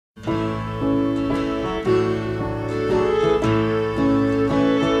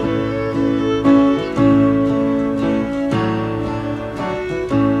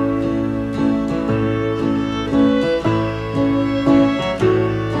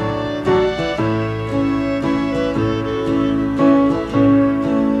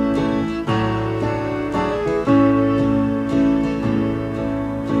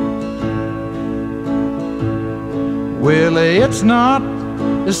it's not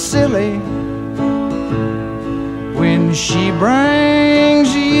as silly when she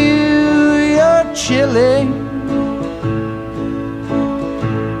brings you your chili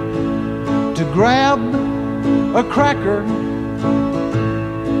to grab a cracker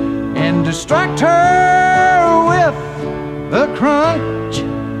and distract her with a crunch,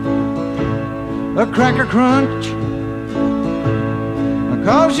 a cracker crunch,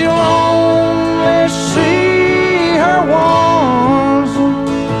 'cause you'll only see her once,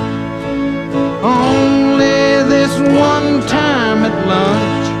 only this one time at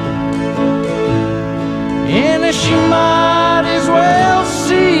lunch, and she might as well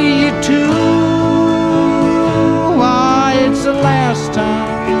see you too. Why, it's the last time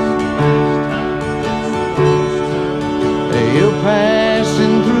you're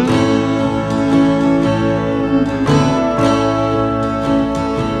passing through.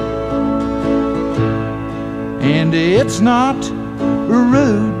 And it's not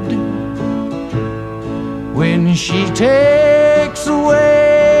rude when she takes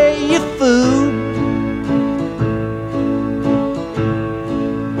away your food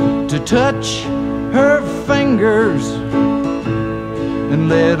to touch her fingers and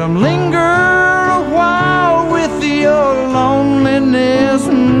let them linger a while with your loneliness.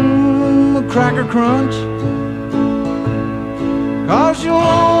 A cracker crunch, 'cause you'll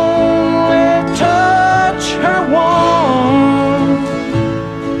only touch her once,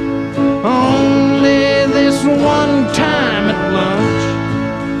 only this one time at lunch,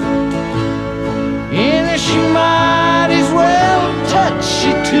 and she might as well touch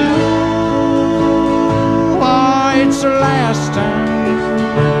you too. Why, it's the last time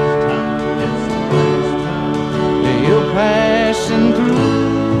you're passing through.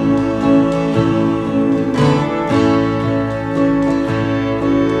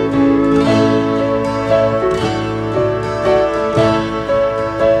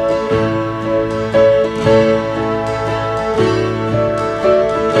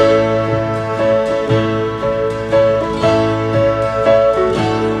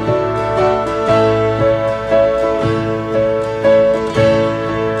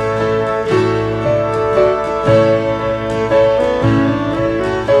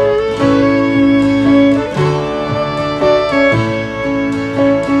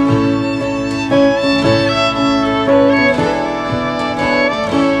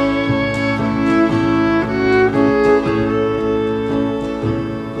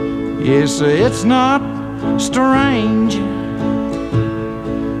 Yes, it's not strange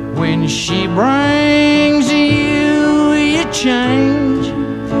when she brings you your change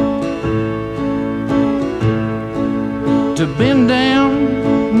to bend down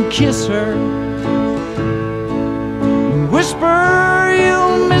and kiss her and whisper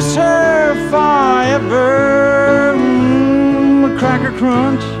you'll miss her forever. A cracker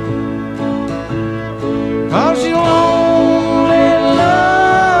crunch, 'cause you'll only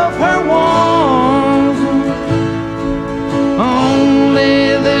love her once, only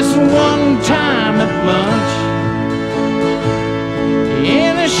this one time at lunch,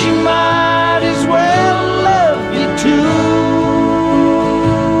 and she might as well love you too.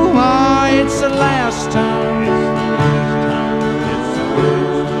 Why, it's the last time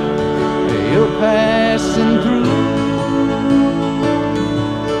you're passing through.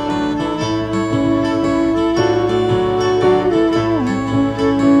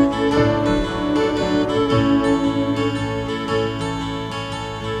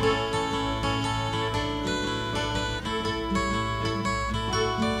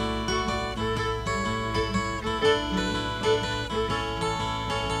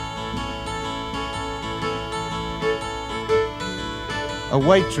 A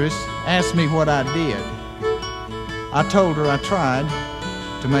waitress asked me what I did. I told her I tried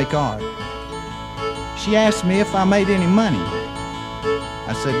to make art. She asked me if I made any money.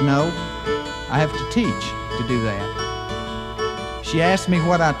 I said no, I have to teach to do that. She asked me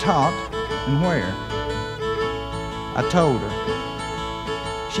what I taught and where. I told her.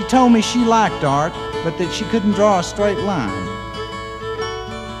 She told me she liked art, but that she couldn't draw a straight line.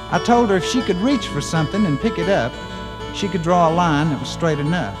 I told her if she could reach for something and pick it up, she could draw a line that was straight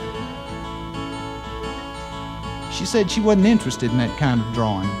enough. She said she wasn't interested in that kind of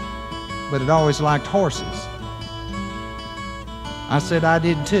drawing, but had always liked horses. I said I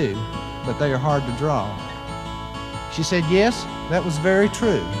did too, but they are hard to draw. She said yes, that was very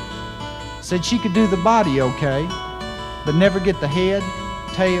true. Said she could do the body okay, but never get the head,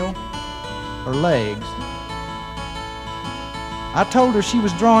 tail, or legs. I told her she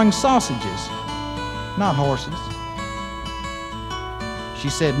was drawing sausages, not horses. She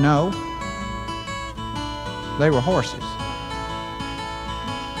said no, they were horses.